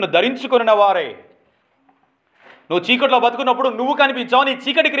యేసుక్రీస్తును ధరించుకున్న వారే. నువ్వు చీకట్లో బతుకున్నప్పుడు నువ్వు కనిపించావు, నీ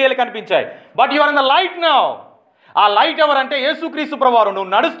చీకటి క్రియలు కనిపించాయి. But you are in the light now. ఆ లైట్ ఎవరంటే యేసుక్రీస్తు ప్రభువారు. నువ్వు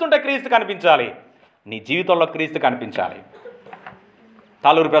నడుస్తుంటే క్రీస్తు కనిపించాలి, నీ జీవితంలో క్రీస్తు కనిపించాలి.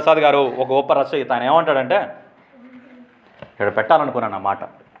 తాలూరు ప్రసాద్ గారు ఒక గొప్ప రచయిత, ఆయన ఏమంటాడంటే, ఇక్కడ పెట్టాలనుకున్నాను ఆ మాట,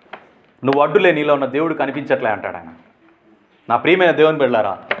 నువ్వు అడ్డులే నీలో ఉన్న దేవుడు కనిపించట్లే అంటాడు ఆయన. నా ప్రియమైన దేవుని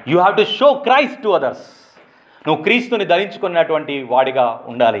బిడ్డలారా, you have to show Christ to others. నువ్వు క్రీస్తుని ధరించుకున్నటువంటి వాడిగా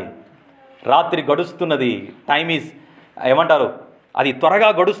ఉండాలి. రాత్రి గడుస్తున్నది, టైం ఈజ్ ఏమంటారు, అది త్వరగా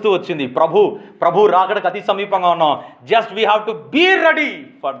గడుస్తూ వచ్చింది. ప్రభు రాకడకు అతి సమీపంగా ఉన్నాం. Just we have to be ready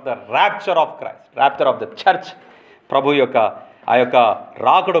for the rapture of Christ, rapture of the church. ప్రభు యొక్క ఆ యొక్క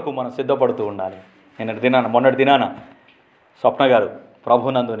రాకడకు మనం సిద్ధపడుతూ ఉండాలి. మొన్నటి దినాన స్వప్న గారు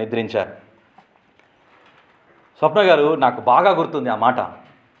ప్రభునందు నిద్రించారు. స్వప్న గారు నాకు బాగా గుర్తుంది ఆ మాట.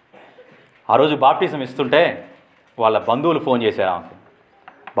 ఆ రోజు బాప్టిజం ఇస్తుంటే వాళ్ళ బంధువులు ఫోన్ చేశారు ఆమెకు.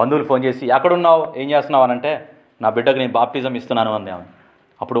 బంధువులు ఫోన్ చేసి, ఎక్కడున్నావు, ఏం చేస్తున్నావు అని అంటే, నా బిడ్డకు నేను బాప్టిజం ఇస్తున్నాను అంది ఆమె.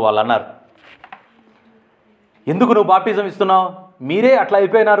 అప్పుడు వాళ్ళు అన్నారు, ఎందుకు నువ్వు బాప్టిజం ఇస్తున్నావు, మీరే అట్లా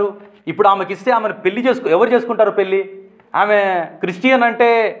అయిపోయినారు, ఇప్పుడు ఆమెకి ఇస్తే ఆమెను పెళ్లి ఎవరు చేసుకుంటారు పెళ్ళి? ఆమె క్రిస్టియన్ అంటే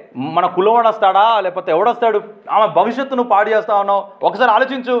మన కులవాడు వస్తాడా, లేకపోతే ఎవడొస్తాడు? ఆమె భవిష్యత్తును పాడు చేస్తా ఉన్నావు, ఒకసారి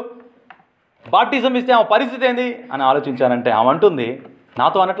ఆలోచించు. బాప్టిజం ఇస్తే ఆమె పరిస్థితి ఏంది అని ఆలోచించానంటే, ఆమె అంటుంది,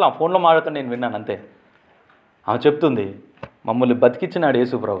 నాతో అన్నట్లు ఆ ఫోన్లో మాట్లాడుతూ నేను విన్నాను అంతే. ఆమె చెప్తుంది, మమ్మల్ని బతికించినాడు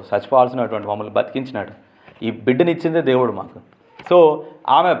యేసు ప్రభు, చచ్చిపోవాల్సినటువంటి మమ్మల్ని బతికించినాడు, ఈ బిడ్డనిచ్చిందే దేవుడు మాకు. సో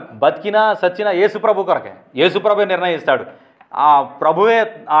ఆమె బతికినా సచ్చినా యేసు ప్రభు కొరకే, యేసు ప్రభువే నిర్ణయిస్తాడు. ఆ ప్రభువే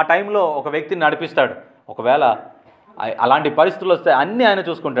ఆ టైంలో ఒక వ్యక్తిని నడిపిస్తాడు. ఒకవేళ అలాంటి పరిస్థితులు వస్తే అన్నీ ఆయన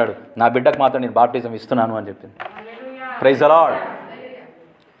చూసుకుంటాడు. నా బిడ్డకు మాత్రం నేను బాప్టిజం ఇస్తున్నాను అని చెప్పింది. Praise the lord.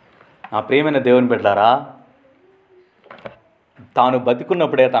 నా ప్రియమైన దేవుని బిడ్డలారా, తాను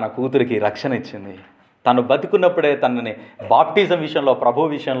బతికున్నప్పుడే తన కూతురికి రక్షణ ఇచ్చింది. తను బతికున్నప్పుడే తనని బాప్టిజం విషయంలో, ప్రభు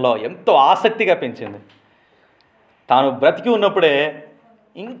విషయంలో ఎంతో ఆసక్తిగా పెంచింది. తాను బ్రతికి ఉన్నప్పుడే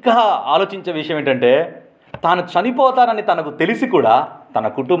ఇంకా ఆలోచించే విషయం ఏంటంటే, తాను చనిపోతానని తనకు తెలిసి కూడా తన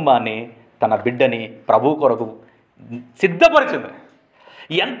కుటుంబాన్ని, తన బిడ్డని ప్రభు కొరకు సిద్ధపరిచింది.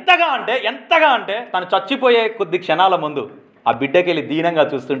 ఎంతగా అంటే తను చచ్చిపోయే కొద్ది క్షణాల ముందు ఆ బిడ్డకి వెళ్ళి దీనంగా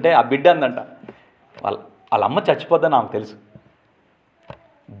చూస్తుంటే ఆ బిడ్డ అందంట, వాళ్ళ అమ్మ చచ్చిపోద్దని నాకు తెలుసు.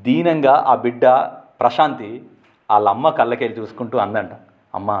 దీనంగా ఆ బిడ్డ ప్రశాంతి వాళ్ళ అమ్మ కళ్ళకెళ్ళి చూసుకుంటూ అందంట,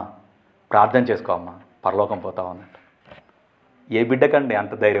 అమ్మ ప్రార్థన చేసుకో అమ్మ, పరలోకం పోతావు అన్నట్టు. ఏ బిడ్డకండి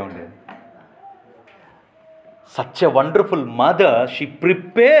అంత ధైర్యం ఉండేది? Such a wonderful mother, she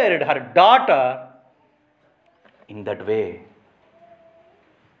prepared her daughter in that way.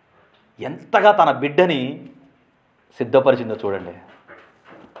 ఎంతగా తన బిడ్డని సిద్ధపరిచిందో చూడండి.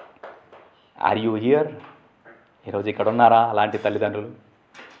 Are you here? ఈరోజు ఇక్కడ ఉన్నారా అలాంటి తల్లిదండ్రులు?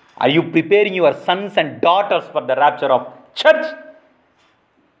 Are you preparing your Sons and daughters for the rapture of church?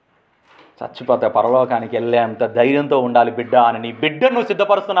 చచ్చిపోతే పరలోకానికి వెళ్ళేంత ధైర్యంతో ఉండాలి బిడ్డ అని నీ బిడ్డను నువ్వు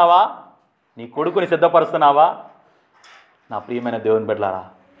సిద్ధపరుస్తున్నావా? నీ కొడుకుని సిద్ధపరుస్తున్నావా? నా ప్రియమైన దేవుని బిడ్డలారా,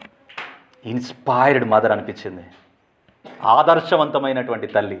 ఇన్స్పైర్డ్ మదర్ అనిపించింది, ఆదర్శవంతమైనటువంటి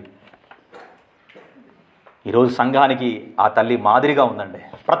తల్లి. ఈరోజు సంఘానికి ఆ తల్లి మాదిరిగా ఉందండి.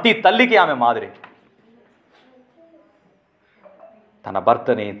 ప్రతి తల్లికి ఆమె మాదిరి. తన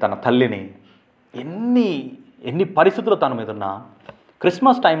భర్తని, తన తల్లిని ఎన్ని పరిస్థితులు తన మీద ఉన్నా,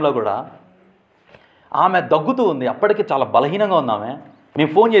 క్రిస్మస్ టైంలో కూడా ఆమె దగ్గుతూ ఉంది. అప్పటికి చాలా బలహీనంగా ఉంది ఆమె.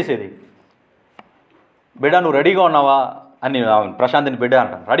 మేము ఫోన్ చేసేది, బిడ్డ నువ్వు రెడీగా ఉన్నావా అని, ప్రశాంత్ని బిడ్డ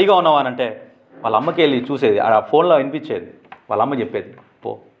అంటాను, రెడీగా ఉన్నావా అని అంటే వాళ్ళ అమ్మకి వెళ్ళి చూసేది, ఆ ఫోన్లో వినిపించేది. వాళ్ళ అమ్మ చెప్పేది,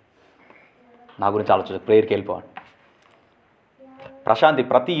 పో నా గురించి ఆలోచించు, ప్రేయర్కి వెళ్ళిపోవాలి. ప్రశాంతి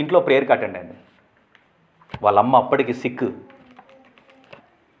ప్రతి ఇంట్లో ప్రేయర్కి అటెండ్ అయింది. వాళ్ళ అమ్మ అప్పటికి సిక్.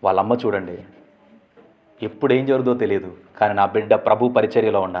 వాళ్ళ అమ్మ చూడండి, ఎప్పుడు ఏం జరుగుతుందో తెలియదు, కానీ నా బిడ్డ ప్రభు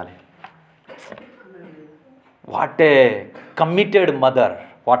పరిచర్యలో ఉండాలి. What a committed mother,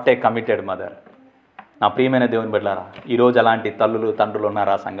 what a committed mother. నా ప్రియమైన దేవుని బిడ్డలారా, ఈరోజు అలాంటి తల్లులు తండ్రులు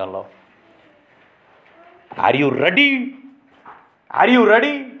ఉన్నారా సంఘంలో? Are you ready? Are you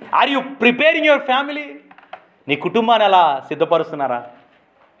ready? Are you preparing your family? నీ కుటుంబాన్ని అలా సిద్ధపరుస్తున్నారా?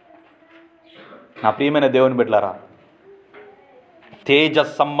 నా ప్రియమైన దేవుని బిడ్డలారా, తేజ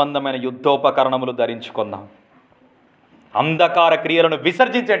సంబంధమైన యుద్ధోపకరణములు ధరించుకుందాం. అంధకార క్రియలను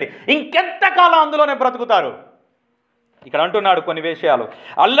విసర్జించండి. ఇంకెంతకాలం అందులోనే బ్రతుకుతారు? ఇక్కడ అంటున్నాడు కొన్ని విషయాలు,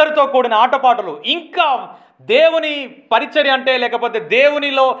 అల్లరితో కూడిన ఆటపాటలు. ఇంకా దేవుని పరిచర్య అంటే, లేకపోతే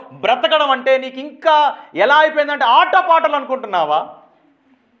దేవునిలో బ్రతకడం అంటే నీకు ఇంకా ఎలా అయిపోయిందంటే ఆటపాటలు అనుకుంటున్నావా?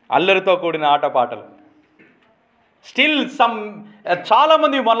 అల్లరితో కూడిన ఆటపాటలు. స్టిల్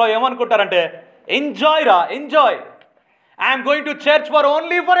చాలామంది మనలో ఏమనుకుంటారంటే, ఎంజాయ్ రా, enjoy, I'm going to church for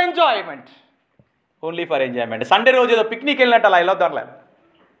only for enjoyment, only for enjoyment. Sunday రోజు ఏదో పిక్నిక్ వెళ్ళినట్టు అలా వెళ్ళొద్దాంలే.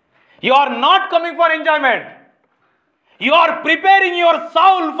 You are not coming for enjoyment, you are preparing your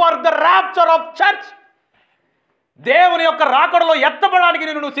Saul for the rapture of church. దేవుని యొక్క రాకడలో ఎత్తబడడానికి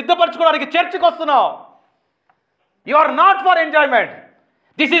నువ్వు సిద్ధపరచుకోవడానికి చర్చికి వస్తున్నావు. You are not for enjoyment.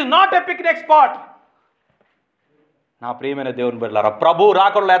 This is not a picnic spot. నా ప్రియమైన దేవుని బిడ్డలారా, ప్రభు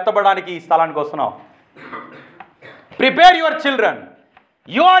రాకడలో ఎత్తబడడానికి ఈ స్థలానికి వస్తున్నావు. Prepare your children.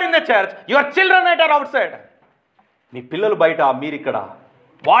 You are in the church, your children are out side. మీ పిల్లలు బయట, మీరు ఇక్కడ.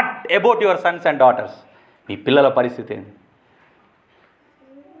 What about your Sons and daughters? మీ పిల్లల పరిస్థితి ఏంది?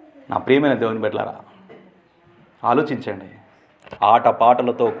 నా ప్రియమైన దేవుని బిడ్డలారా, ఆలోచించండి. ఆట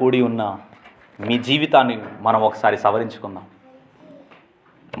పాటలతో కూడి ఉన్న మీ జీవితాన్ని మనం ఒకసారి సవరించుకుందాం.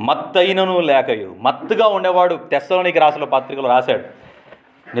 మత్తయినను లేకయు. మత్తుగా ఉండేవాడు తెస్సలోనికి రాసిన పత్రికలో రాశాడు,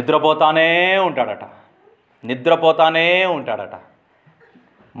 నిద్రపోతానే ఉంటాడట, నిద్రపోతానే ఉంటాడట.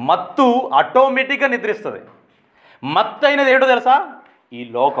 మత్తు ఆటోమేటిక్గా నిద్రిస్తుంది. మత్తు అయినది ఏంటో తెలుసా? ఈ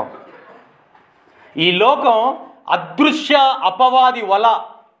లోకం. ఈ లోకం అదృశ్య అపవాది వల.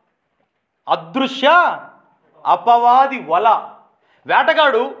 అదృశ్య అపవాది వల.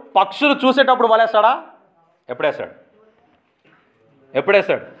 వేటగాడు పక్షులు చూసేటప్పుడు వలేస్తాడా? ఎప్పుడేస్తాడు?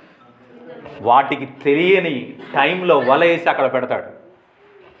 ఎప్పుడేస్తాడు? వాటికి తెలియని టైంలో వల వేసి అక్కడ పెడతాడు.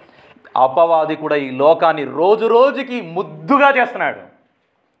 అపవాది కూడా ఈ లోకాన్ని రోజు రోజుకి ముద్దుగా చేస్తున్నాడు.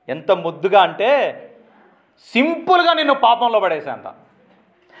 ఎంత ముద్దుగా అంటే సింపుల్గా నిన్ను పాపంలో పడేసేంత,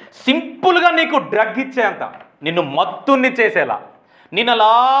 సింపుల్గా నీకు డ్రగ్ ఇచ్చేంత, నిన్ను మత్తుని చేసేలా, నిన్ను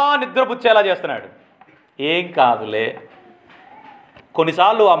అలా నిద్రపుచ్చేలా చేస్తున్నాడు. ఏం కాదులే.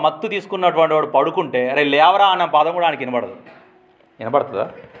 కొన్నిసార్లు ఆ మత్తు తీసుకున్నటువంటి వాడు పడుకుంటే అరే లేవరా అన్న పదం కూడా ఆయనకి వినబడదు. వినబడుతుందా?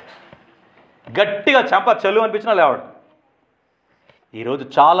 గట్టిగా చెంప చెల్లు అనిపించినా లేవడు. ఈరోజు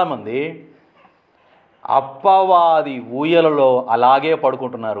చాలామంది అపవాది ఊయలలో అలాగే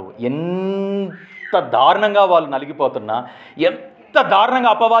పడుకుంటున్నారు. ఎంత దారుణంగా వాళ్ళు నలిగిపోతున్నా, ఎంత దారుణంగా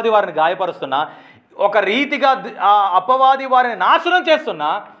అపవాది వారిని గాయపరుస్తున్నా, ఒక రీతిగా ఆ అపవాది వారిని నాశనం చేస్తున్నా,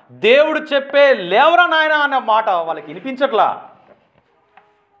 దేవుడు చెప్పే లేవరా నాయన అన్న మాట వాళ్ళకి వినిపించట్లా.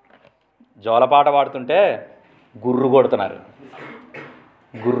 జోలపాట పాడుతుంటే గుర్రు కొడుతున్నారు,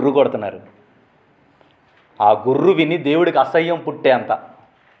 గుర్రు కొడుతున్నారు. ఆ గుర్రు విని దేవుడికి అసహ్యం పుట్టే అంత.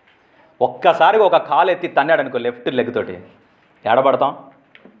 ఒక్కసారిగా ఒక కాలు ఎత్తి తన్నాడు అనుకో లెఫ్ట్ లెగ్ తోటి, ఎడబడతాం?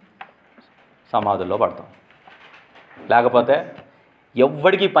 సమాధుల్లో పడతాం. లేకపోతే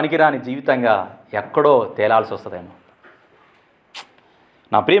ఎవ్వడికి పనికిరాని జీవితంగా ఎక్కడో తేలాల్సి వస్తుందేమో.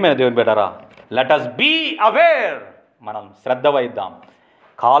 నా ప్రియమైన దేవుని బిడ్డలారా, లెట్ us బీ అవేర్. మనం శ్రద్ధ వహిద్దాం,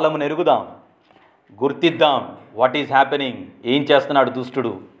 కాలమును ఎరుగుదాం, గుర్తిద్దాం వాట్ ఈజ్ హ్యాపెనింగ్. ఏం చేస్తున్నాడు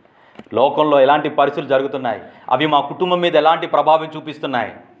దుష్టుడు, లోకంలో ఎలాంటి పరిస్థితులు జరుగుతున్నాయి, అవి మా కుటుంబం మీద ఎలాంటి ప్రభావం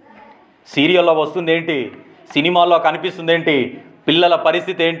చూపిస్తున్నాయి, సీరియల్లో వస్తుంది ఏంటి, సినిమాల్లో కనిపిస్తుంది ఏంటి, పిల్లల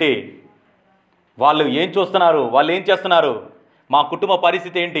పరిస్థితి ఏంటి, వాళ్ళు ఏం చూస్తున్నారు, వాళ్ళు ఏం చేస్తున్నారు, మా కుటుంబ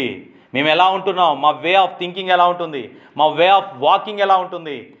పరిస్థితి ఏంటి, మేము ఎలా ఉంటున్నాం, మా వే ఆఫ్ థింకింగ్ ఎలా ఉంటుంది, మా వే ఆఫ్ వాకింగ్ ఎలా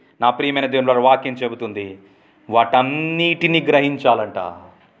ఉంటుంది. నా ప్రియమైన దేవుని వాక్యం చెబుతుంది వాటన్నిటిని గ్రహించాలంట.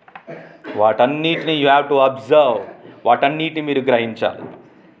 వాటన్నిటిని యూ హ్యావ్ టు అబ్జర్వ్. వాటన్నిటిని మీరు గ్రహించాలి.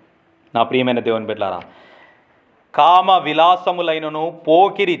 నా ప్రియమైన దేవుని బిడ్డలారా, కామ విలాసములైనను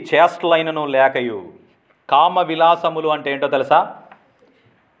పోకిరి చేష్టలైనను లేకయు. కామ విలాసములు అంటే ఏంటో తెలుసా?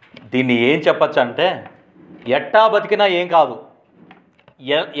 దీన్ని ఏం చెప్పచ్చు అంటే, ఎట్టా బతికినా ఏం కాదు,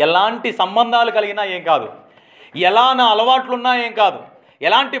 ఎలాంటి సంబంధాలు కలిగినా ఏం కాదు, ఎలా నా అలవాట్లున్నా ఏం కాదు,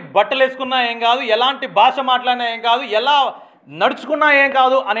 ఎలాంటి బట్టలు వేసుకున్నా ఏం కాదు, ఎలాంటి భాష మాట్లాడినా ఏం కాదు, ఎలా నడుచుకున్నా ఏం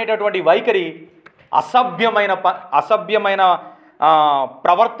కాదు అనేటటువంటి వైఖరి అసభ్యమైన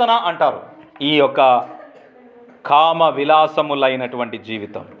ప్రవర్తన అంటారు ఈ యొక్క కామ విలాసములైనటువంటి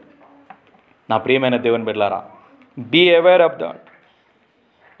జీవితం. నా ప్రియమైన దేవుని బిడ్డలారా, బీ అవేర్ ఆఫ్ దట్.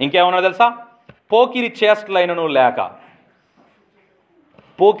 ఇంకేమన్నా తెలుసా? పోకిరి చేష్టలైనను లేక.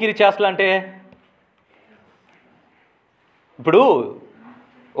 పోకిరి చేష్టలు అంటే ఇప్పుడు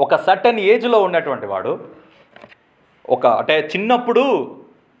ఒక సర్టన్ ఏజ్లో ఉన్నటువంటి వాడు అంటే చిన్నప్పుడు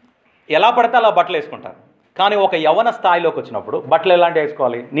ఎలా పడితే అలా బట్టలు వేసుకుంటారు. కానీ ఒక యవన స్థాయిలోకి వచ్చినప్పుడు బట్టలు ఎలాంటివి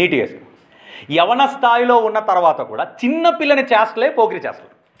వేసుకోవాలి? నీట్గా వేసుకోవాలి. యవన స్థాయిలో ఉన్న తర్వాత కూడా చిన్న పిల్లని చేష్టలే పోకిరి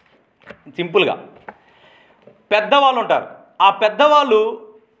చేష్టలు. సింపుల్గా పెద్దవాళ్ళు ఉంటారు. ఆ పెద్దవాళ్ళు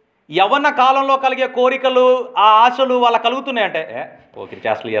యవన కాలంలో కలిగే కోరికలు, ఆ ఆశలు వాళ్ళ కలుగుతున్నాయంటే, పోకిరి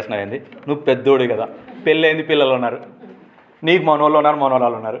చేష్టలు చేస్తున్నావు ఏంది, నువ్వు పెద్దోడు కదా, పెళ్ళైంది, పిల్లలు ఉన్నారు, నీకు మనోళ్ళు ఉన్నారు,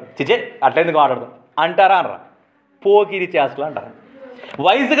 మనోళ్ళు ఉన్నారు, చిచే అట్లా ఎందుకు మాట్లాడదాం అంటారా? అనరా? పోకిరి చేష్టలు అంటారు.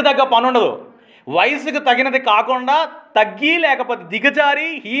 వయసుకు తగ్గ పని ఉండదు. వయసుకు తగినది కాకుండా తగ్గి, లేకపోతే దిగజారి,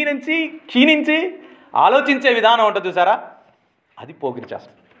 క్షీణించి ఆలోచించే విధానం ఉంటుంది చూసారా, అది పోకిరి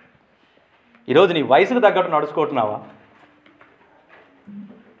చేష్టలు. ఈరోజు నీ వయసుకు తగ్గట్టు నడుచుకుంటున్నావా?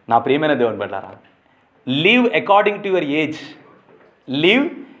 నా ప్రియమైన దేవుని బిడ్డలారా, live according to your age. Live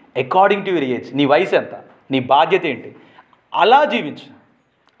according to your age. నీ వయసు ఎంత, నీ బాధ్యత ఏంటి, అలా జీవించు.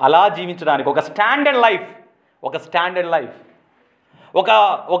 అలా జీవించడానికి ఒక స్టాండర్డ్ లైఫ్,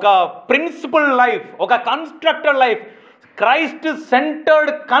 ఒక ప్రిన్సిపల్ లైఫ్, ఒక constructed life, Christ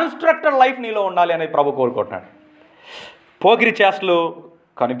centred constructed life నీలో ఉండాలి అనేది ప్రభు కోరుకుంటున్నాడు. పోకిరి చేష్టలు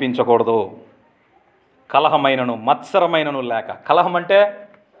కనిపించకూడదు. కలహమైనను మత్సరమైనను లేక. కలహం అంటే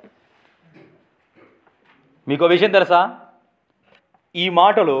మీకు విషయం తెలుసా? ఈ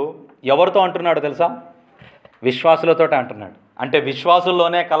మాటలు ఎవరితో అంటున్నాడు తెలుసా? విశ్వాసులతో అంటున్నాడు. అంటే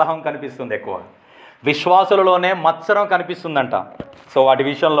విశ్వాసుల్లోనే కలహం కనిపిస్తుంది ఎక్కువ, విశ్వాసులలోనే మత్సరం కనిపిస్తుందంట. సో వాటి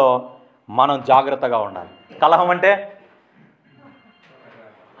విషయంలో మనం జాగ్రత్తగా ఉండాలి. కలహం అంటే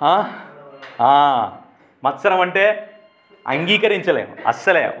మత్సరం అంటే అంగీకరించలేము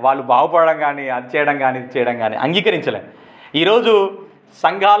అస్సలే. వాళ్ళు బాగుపడడం కానీ అది చేయడం కానీ ఇది చేయడం కానీ అంగీకరించలేము. ఈరోజు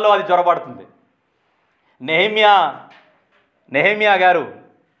సంఘాల్లో అది చొరబడుతుంది. నెహెమ్యా గారు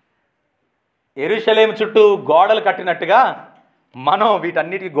యెరూషలేము చుట్టూ గోడలు కట్టినట్టుగా మనం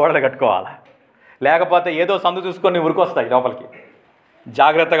వీటన్నిటికీ గోడలు కట్టుకోవాలి. లేకపోతే ఏదో సందు చూసుకొని ఉరికొస్తాయి లోపలికి.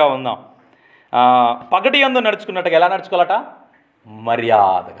 జాగ్రత్తగా ఉందాం. పగటి యందు నడుచుకున్నట్టుగా. ఎలా నడుచుకోవాలట?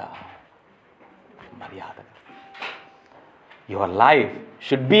 మర్యాదగా. Your life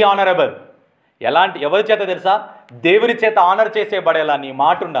should be honourable. ఎవరి చేత తెలుసా? దేవుని చేత ఆనర్ చేసేబడేలా నీ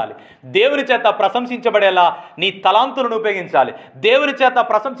మాట ఉండాలి. దేవుని చేత ప్రశంసించబడేలా నీ తలాంతులను ఉపయోగించాలి. దేవుని చేత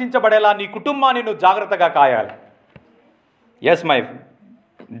ప్రశంసించబడేలా నీ కుటుంబాన్ని నువ్వు జాగ్రత్తగా కాయాలి. Yes my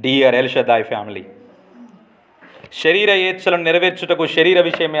dear El Shaddai family, శరీర ఏచ్ఛలను నెరవేర్చుటకు శరీర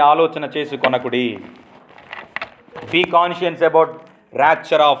విషయమే ఆలోచన చేసుకొనకుడి. Be conscience about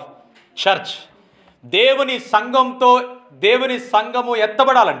rapture of church. దేవుని సంఘము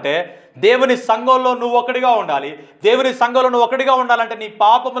ఎత్తబడాలంటే దేవుని సంఘంలో నువ్వు ఒకటిగా ఉండాలి. దేవుని సంఘంలో నువ్వు ఒకటిగా ఉండాలంటే నీ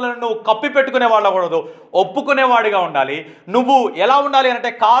పాపములను నువ్వు కప్పిపెట్టుకునే వాళ్ళకూడదు, ఒప్పుకునేవాడిగా ఉండాలి. నువ్వు ఎలా ఉండాలి అంటే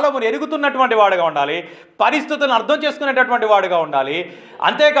కాలమును ఎరుగుతున్నటువంటి వాడిగా ఉండాలి, పరిస్థితులను అర్థం చేసుకునేటటువంటి వాడిగా ఉండాలి.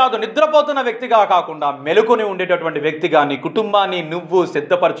 అంతేకాదు నిద్రపోతున్న వ్యక్తిగా కాకుండా మెలుకుని ఉండేటటువంటి వ్యక్తిగా నీ కుటుంబాన్ని నువ్వు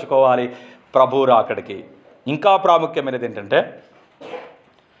సిద్ధపరచుకోవాలి ప్రభువు రాకడికి. ఇంకా ప్రాముఖ్యమైనది ఏంటంటే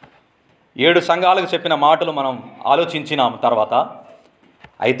 7 సంఘాలకు చెప్పిన మాటలు మనం ఆలోచించినాం తర్వాత.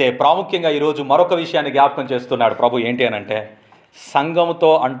 అయితే ప్రాముఖ్యంగా ఈరోజు మరొక విషయాన్ని జ్ఞాపకం చేస్తున్నాడు ప్రభు. ఏంటి అని అంటే సంఘంతో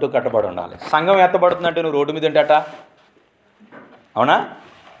అంటు కట్టబడి ఉండాలి. సంఘం ఎత్తబడుతుందంటే నువ్వు రోడ్డు మీద ఉంటట, అవునా?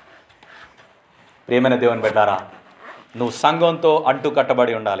 ప్రియమైన దేవుని బిడ్డారా, నువ్వు సంఘంతో అంటు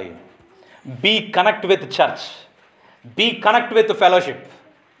కట్టబడి ఉండాలి. Be connect with church, be connect with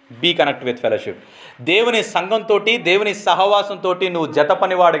fellowship, దేవుని సంఘంతో, దేవుని సహవాసంతో నువ్వు జత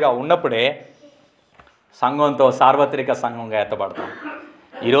పనివాడిగా ఉన్నప్పుడే సంఘంతో సార్వత్రిక సంఘంగా ఎత్తబడతాం.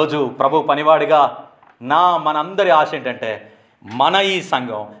 ఈరోజు ప్రభు పనివాడిగా మనందరి ఆశ ఏంటంటే మన ఈ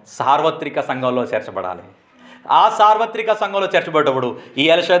సంఘం సార్వత్రిక సంఘంలో చేర్చబడాలి. ఆ సార్వత్రిక సంఘంలో చేర్చబడ్డప్పుడు ఈ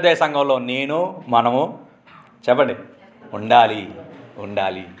ఎల్షదాయ్ సంఘంలో మనము చెప్పండి ఉండాలి,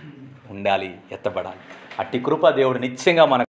 ఎత్తబడాలి. అట్టి కృప దేవుడు నిత్యంగా మనకు